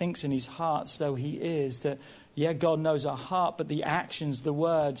man thinks in his heart, so he is. That, yeah, God knows our heart, but the actions, the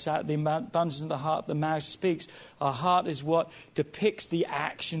words, out of the abundance of the heart, the mouth speaks. Our heart is what depicts the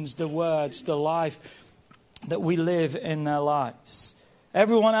actions, the words, the life that we live in their lives.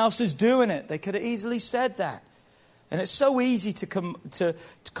 Everyone else is doing it. They could have easily said that. And it's so easy to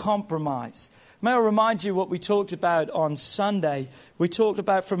compromise. May I remind you what we talked about on Sunday? We talked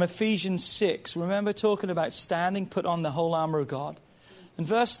about from Ephesians 6. Remember talking about standing, put on the whole armor of God. In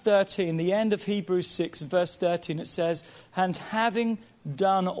verse 13, the end of Hebrews 6, verse 13, it says, and having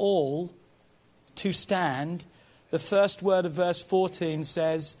done all to stand, the first word of verse 14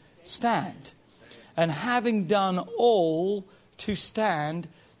 says, stand. And having done all to stand,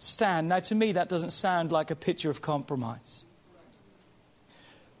 stand. Now, to me, that doesn't sound like a picture of compromise.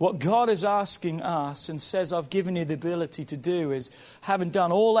 What God is asking us and says, I've given you the ability to do is, having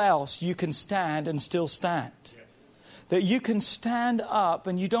done all else, you can stand and still stand. That you can stand up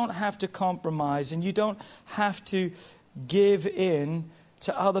and you don't have to compromise and you don't have to give in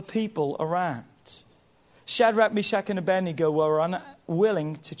to other people around. Shadrach, Meshach, and Abednego were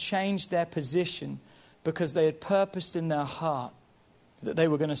unwilling to change their position because they had purposed in their heart that they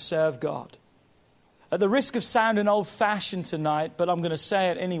were going to serve God. At the risk of sounding old-fashioned tonight, but I'm going to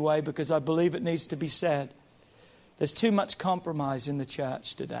say it anyway because I believe it needs to be said. There's too much compromise in the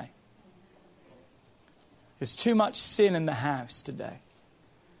church today. There's too much sin in the house today.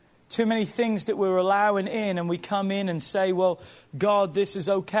 Too many things that we're allowing in, and we come in and say, well, God, this is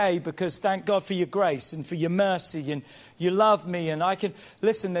okay because thank God for your grace and for your mercy and you love me and I can...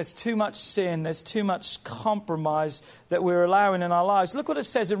 Listen, there's too much sin, there's too much compromise that we're allowing in our lives. Look what it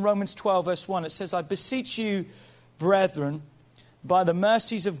says in Romans 12 verse 1. It says, I beseech you, brethren, by the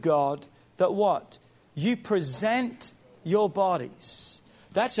mercies of God, that what? You present your bodies.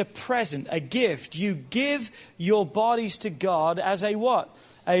 That's a present, a gift. You give your bodies to God as a what?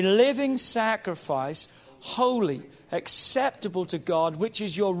 A living sacrifice, holy, acceptable to God, which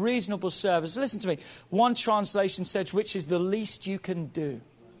is your reasonable service. Listen to me. One translation says, which is the least you can do.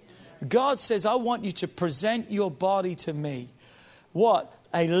 God says, I want you to present your body to me. What?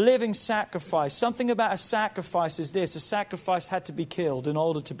 A living sacrifice. Something about a sacrifice is this. A sacrifice had to be killed in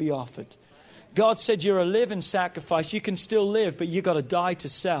order to be offered. God said you're a living sacrifice. You can still live, but you've got to die to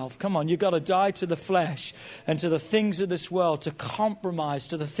self. Come on, you've got to die to the flesh and to the things of this world, to compromise,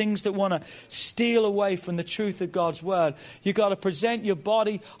 to the things that want to steal away from the truth of God's word. You've got to present your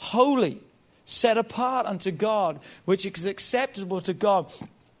body holy, set apart unto God, which is acceptable to God,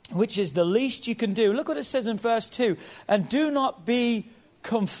 which is the least you can do. Look what it says in verse 2. And do not be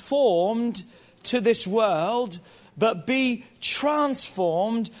conformed to this world, but be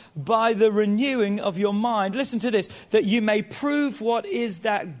transformed by the renewing of your mind. Listen to this, that you may prove what is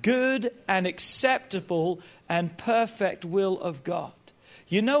that good and acceptable and perfect will of God.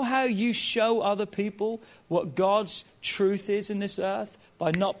 You know how you show other people what God's truth is in this earth?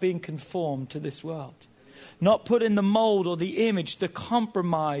 By not being conformed to this world. Not put in the mold or the image, the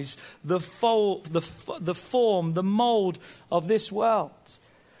compromise, the form, the mold of this world.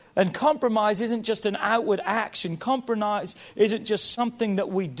 And compromise isn't just an outward action. Compromise isn't just something that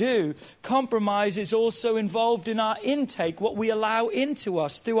we do. Compromise is also involved in our intake, what we allow into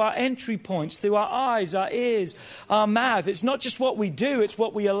us through our entry points, through our eyes, our ears, our mouth. It's not just what we do, it's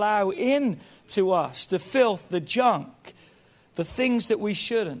what we allow in to us. The filth, the junk, the things that we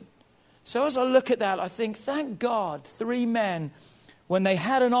shouldn't. So as I look at that, I think, thank God, 3 men, when they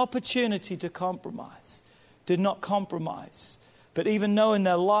had an opportunity to compromise, did not compromise. But even knowing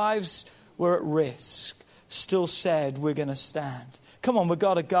their lives were at risk, still said, we're going to stand. Come on, we've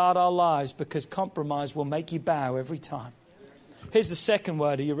got to guard our lives because compromise will make you bow every time. Here's the second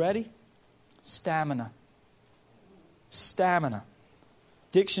word. Are you ready? Stamina. Stamina.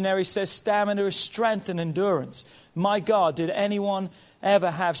 Dictionary says stamina is strength and endurance. My God, did anyone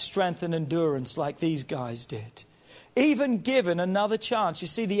ever have strength and endurance like these guys did? Even given another chance. You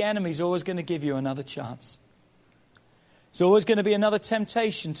see, the enemy's always going to give you another chance. There's always going to be another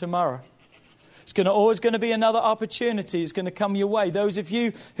temptation tomorrow. It's always going to be another opportunity. It's going to come your way. Those of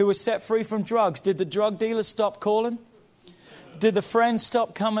you who were set free from drugs, did the drug dealers stop calling? Did the friends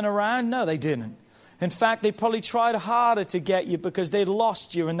stop coming around? No, they didn't. In fact, they probably tried harder to get you because they'd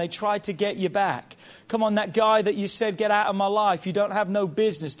lost you and they tried to get you back. Come on, that guy that you said, get out of my life, you don't have no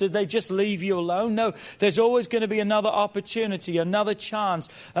business. Did they just leave you alone? No, there's always going to be another opportunity, another chance,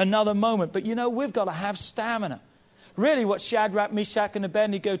 another moment. But you know, we've got to have stamina. Really what Shadrach, Meshach and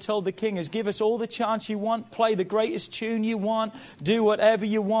Abednego told the king is give us all the chance you want, play the greatest tune you want, do whatever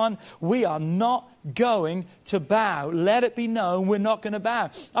you want. We are not going to bow. Let it be known we're not going to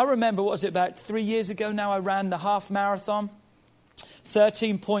bow. I remember, what was it, about 3 years ago now, I ran the half marathon,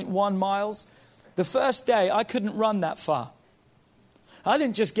 13.1 miles. The first day I couldn't run that far. I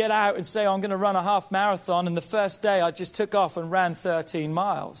didn't just get out and say, I'm going to run a half marathon, and the first day I just took off and ran 13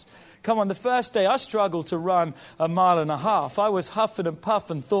 miles. Come on, the first day I struggled to run 1.5 miles. I was huffing and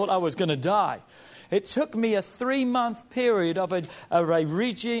puffing, thought I was going to die. It took me a 3-month period of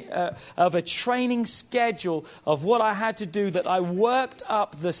a training schedule of what I had to do, that I worked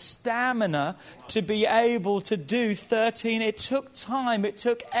up the stamina to be able to do 13. It took time. It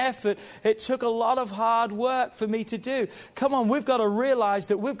took effort. It took a lot of hard work for me to do. Come on, we've got to realize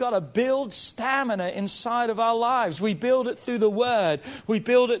that we've got to build stamina inside of our lives. We build it through the Word. We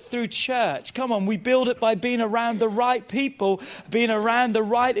build it through church. Come on, we build it by being around the right people, being around the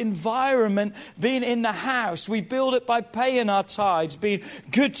right environment, being in the house. We build it by paying our tithes, being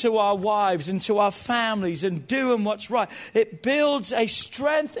good to our wives and to our families and doing what's right. It builds a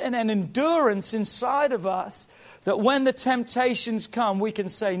strength and an endurance inside of us that when the temptations come, we can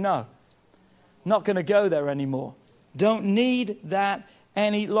say, no, not going to go there anymore. Don't need that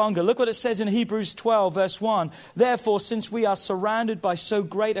any longer. Look what it says in Hebrews 12, verse 1. Therefore, since we are surrounded by so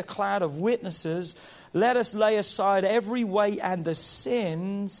great a cloud of witnesses, let us lay aside every weight and the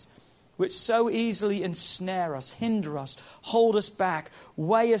sins which so easily ensnare us, hinder us, hold us back,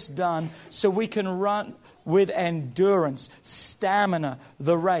 weigh us down, so we can run with endurance, stamina,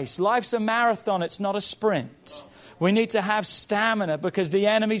 the race. Life's a marathon, it's not a sprint. We need to have stamina because the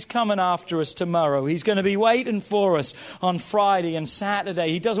enemy's coming after us tomorrow. He's going to be waiting for us on Friday and Saturday.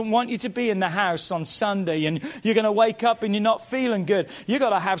 He doesn't want you to be in the house on Sunday and you're going to wake up and you're not feeling good. You've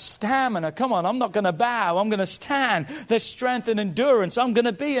got to have stamina. Come on, I'm not going to bow. I'm going to stand. There's strength and endurance. I'm going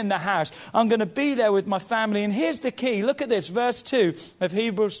to be in the house. I'm going to be there with my family. And here's the key. Look at this, verse 2 of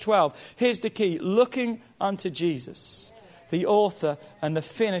Hebrews 12. Here's the key. Looking unto Jesus, the author and the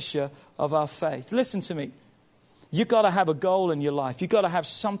finisher of our faith. Listen to me. You've got to have a goal in your life. You've got to have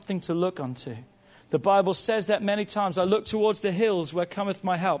something to look unto. The Bible says that many times. I look towards the hills where cometh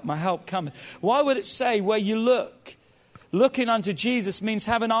my help. My help cometh. Why would it say where you look? Looking unto Jesus means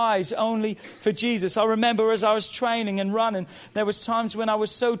having eyes only for Jesus. I remember as I was training and running, there was times when I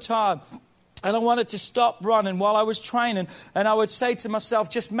was so tired and I wanted to stop running while I was training. And I would say to myself,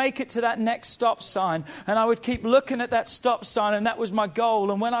 just make it to that next stop sign. And I would keep looking at that stop sign, and that was my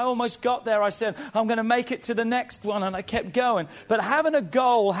goal. And when I almost got there, I said, I'm going to make it to the next one. And I kept going. But having a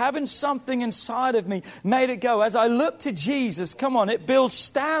goal, having something inside of me made it go. As I looked to Jesus, come on, it builds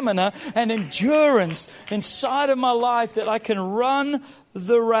stamina and endurance inside of my life that I can run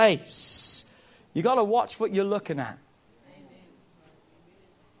the race. You got to watch what you're looking at.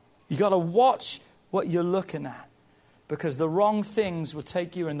 You got to watch what you're looking at, because the wrong things will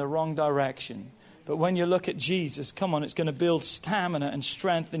take you in the wrong direction. But when you look at Jesus, come on, it's going to build stamina and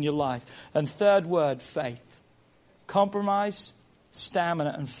strength in your life. And third word, faith. Compromise,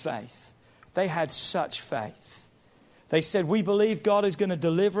 stamina, and faith. They had such faith. They said, we believe God is going to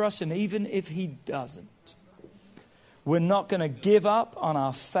deliver us, and even if He doesn't, we're not going to give up on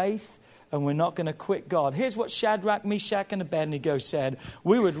our faith. And we're not going to quit God. Here's what Shadrach, Meshach, and Abednego said.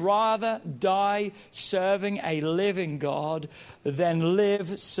 We would rather die serving a living God than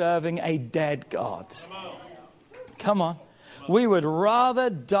live serving a dead God. Come on. We would rather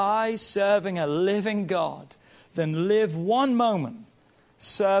die serving a living God than live one moment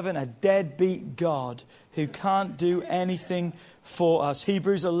serving a deadbeat God who can't do anything for us.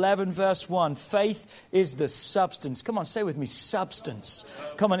 Hebrews 11 verse 1. Faith is the substance. Come on, say with me, substance.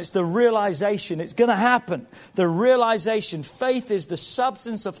 Come on, it's the realization. It's going to happen. The realization. Faith is the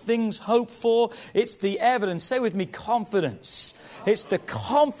substance of things hoped for. It's the evidence. Say with me, confidence. It's the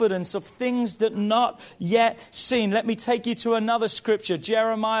confidence of things that not yet seen. Let me take you to another scripture.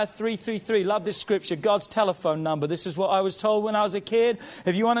 Jeremiah 3:3. Love this scripture. God's telephone number. This is what I was told when I was a kid.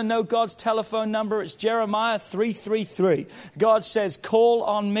 If you want to know God's telephone number, it's Jeremiah 3:3. God says, call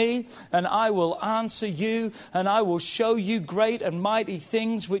on me and I will answer you and I will show you great and mighty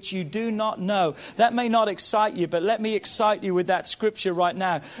things which you do not know. That may not excite you, but let me excite you with that scripture right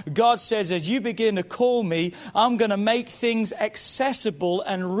now. God says, as you begin to call me, I'm going to make things accessible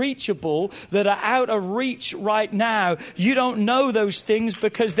and reachable that are out of reach right now. You don't know those things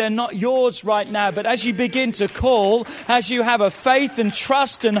because they're not yours right now. But as you begin to call, as you have a faith and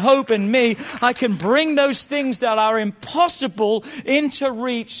trust and hope in me, I can bring those things that are impossible into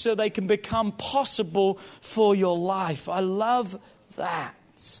reach so they can become possible for your life. I love that.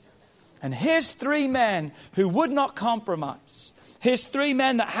 And here's three men who would not compromise. Here's three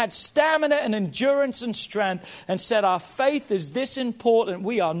men that had stamina and endurance and strength and said, our faith is this important.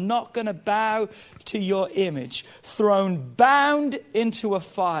 We are not going to bow to your image. Thrown bound into a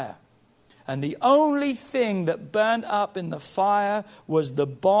fire. And the only thing that burned up in the fire was the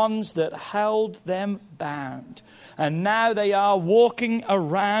bonds that held them bound. And now they are walking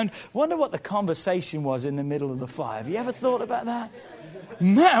around. Wonder what the conversation was in the middle of the fire. Have you ever thought about that?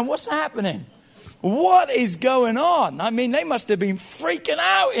 Man, what's happening? What is going on? I mean, they must have been freaking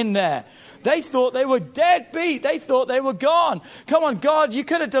out in there. They thought they were dead beat. They thought they were gone. Come on, God, you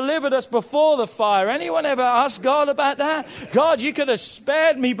could have delivered us before the fire. Anyone ever asked God about that? God, you could have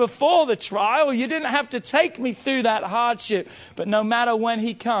spared me before the trial. You didn't have to take me through that hardship. But no matter when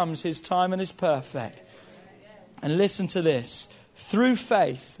He comes, His timing is perfect. And listen to this. Through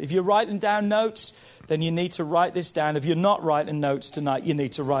faith, if you're writing down notes, then you need to write this down. If you're not writing notes tonight, you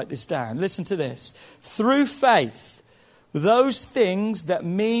need to write this down. Listen to this. Through faith, those things that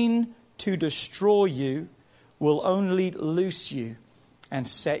mean to destroy you will only loose you and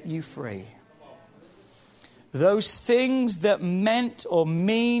set you free. Those things that meant or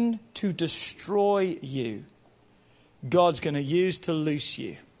mean to destroy you, God's going to use to loose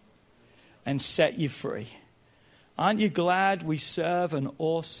you and set you free. Aren't you glad we serve an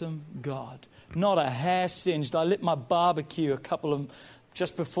awesome God? Not a hair singed. I lit my barbecue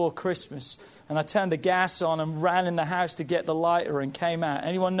just before Christmas, and I turned the gas on and ran in the house to get the lighter and came out.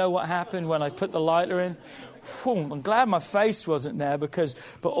 Anyone know what happened when I put the lighter in? I'm glad my face wasn't there but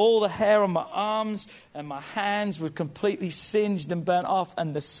all the hair on my arms and my hands were completely singed and burnt off,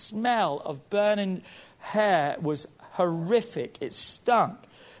 and the smell of burning hair was horrific. It stunk.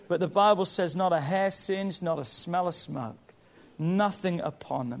 But the Bible says not a hair singed, not a smell of smoke. Nothing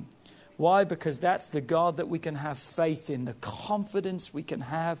upon them. Why? Because that's the God that we can have faith in, the confidence we can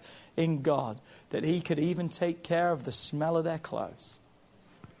have in God, that He could even take care of the smell of their clothes.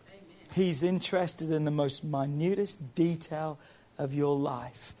 Amen. He's interested in the most minutest detail of your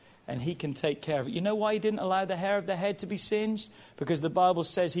life, and He can take care of it. You know why He didn't allow the hair of the head to be singed? Because the Bible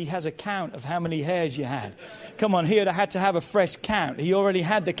says He has a count of how many hairs you had. Come on, He would have had to have a fresh count. He already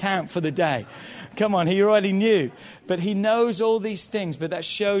had the count for the day. Come on, He already knew. But He knows all these things, but that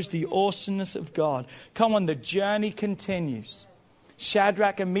shows the awesomeness of God. Come on, the journey continues.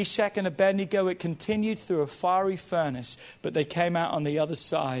 Shadrach and Meshach and Abednego, it continued through a fiery furnace, but they came out on the other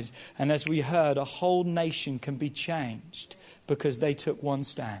side. And as we heard, a whole nation can be changed because they took one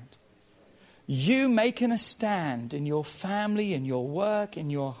stand. You making a stand in your family, in your work, in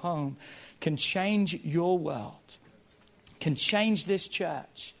your home can change your world, can change this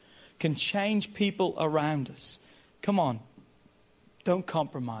church, can change people around us. Come on, don't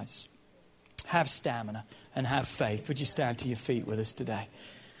compromise. Have stamina and have faith. Would you stand to your feet with us today?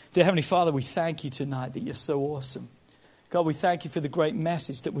 Dear Heavenly Father, we thank You tonight that You're so awesome. God, we thank You for the great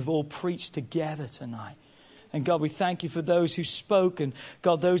message that we've all preached together tonight. And God, we thank You for those who spoke, and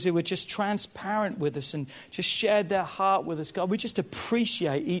God, those who were just transparent with us and just shared their heart with us. God, we just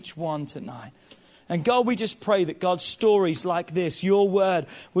appreciate each one tonight. And God, we just pray that God's stories like this, Your word,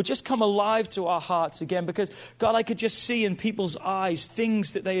 will just come alive to our hearts again. Because God, I could just see in people's eyes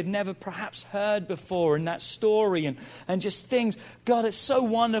things that they had never perhaps heard before in that story, and just things. God, it's so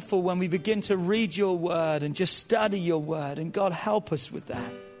wonderful when we begin to read Your word and just study Your word. And God, help us with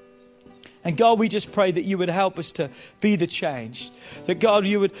that. And God, we just pray that You would help us to be the change. That God,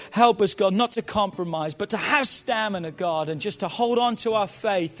 You would help us, God, not to compromise, but to have stamina, God, and just to hold on to our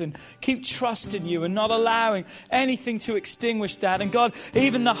faith and keep trusting You and not allowing anything to extinguish that. And God,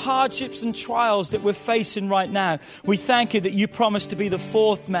 even the hardships and trials that we're facing right now, we thank You that You promise to be the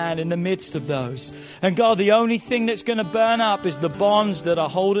fourth man in the midst of those. And God, the only thing that's going to burn up is the bonds that are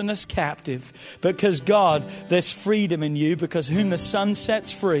holding us captive. Because God, there's freedom in You, because whom the Son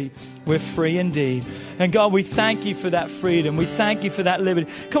sets free, we're free indeed. And God, we thank You for that freedom. We thank You for that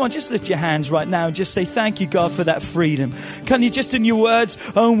liberty. Come on, just lift your hands right now and just say, thank You, God, for that freedom. Can you just in your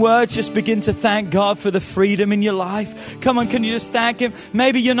own words, just begin to thank God for the freedom in your life? Come on, can you just thank Him?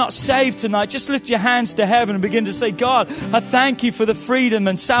 Maybe you're not saved tonight. Just lift your hands to heaven and begin to say, God, I thank You for the freedom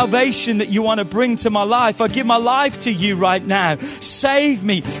and salvation that You want to bring to my life. I give my life to You right now. Save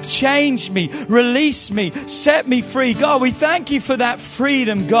me, change me, release me, set me free. God, we thank You for that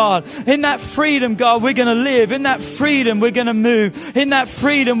freedom, God. In that freedom, God, we're going to live. In that freedom, we're going to move. In that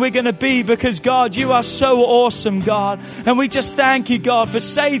freedom, we're going to be, because, God, You are so awesome, God. And we just thank You, God, for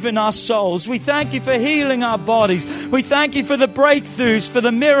saving our souls. We thank You for healing our bodies. We thank You for the breakthroughs, for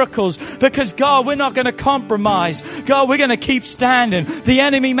the miracles, because, God, we're not going to compromise. God, we're going to keep standing. The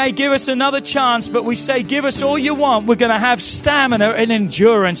enemy may give us another chance, but we say, give us all You want. We're going to have stamina and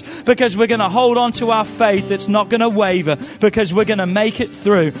endurance, because we're going to hold on to our faith that's not going to waver, because we're going to make it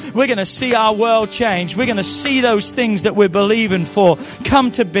through. We're going to see our world change. We're going to see those things that we're believing for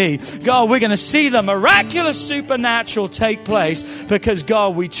come to be. God, we're going to see the miraculous supernatural take place, because,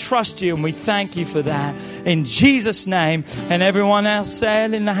 God, we trust You and we thank You for that. In Jesus' name. And everyone else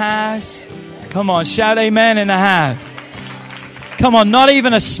said in the house, come on, shout amen in the house. Come on, not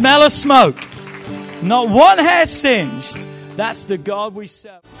even a smell of smoke. Not one hair singed. That's the God we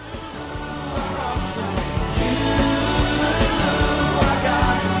serve.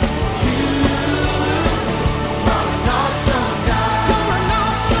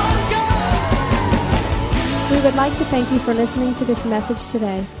 We would like to thank you for listening to this message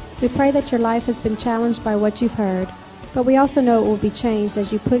today. We pray that your life has been challenged by what you've heard, but we also know it will be changed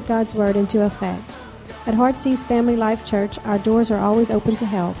as you put God's Word into effect. At Heartsease Family Life Church, our doors are always open to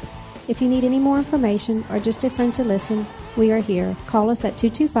help. If you need any more information or just a friend to listen, we are here. Call us at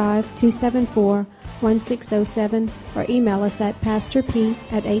 225-274-1607 or email us at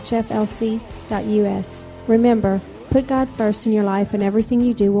pastorp@hflc.us. Remember, put God first in your life and everything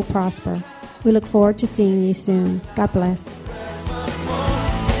you do will prosper. We look forward to seeing you soon. God bless.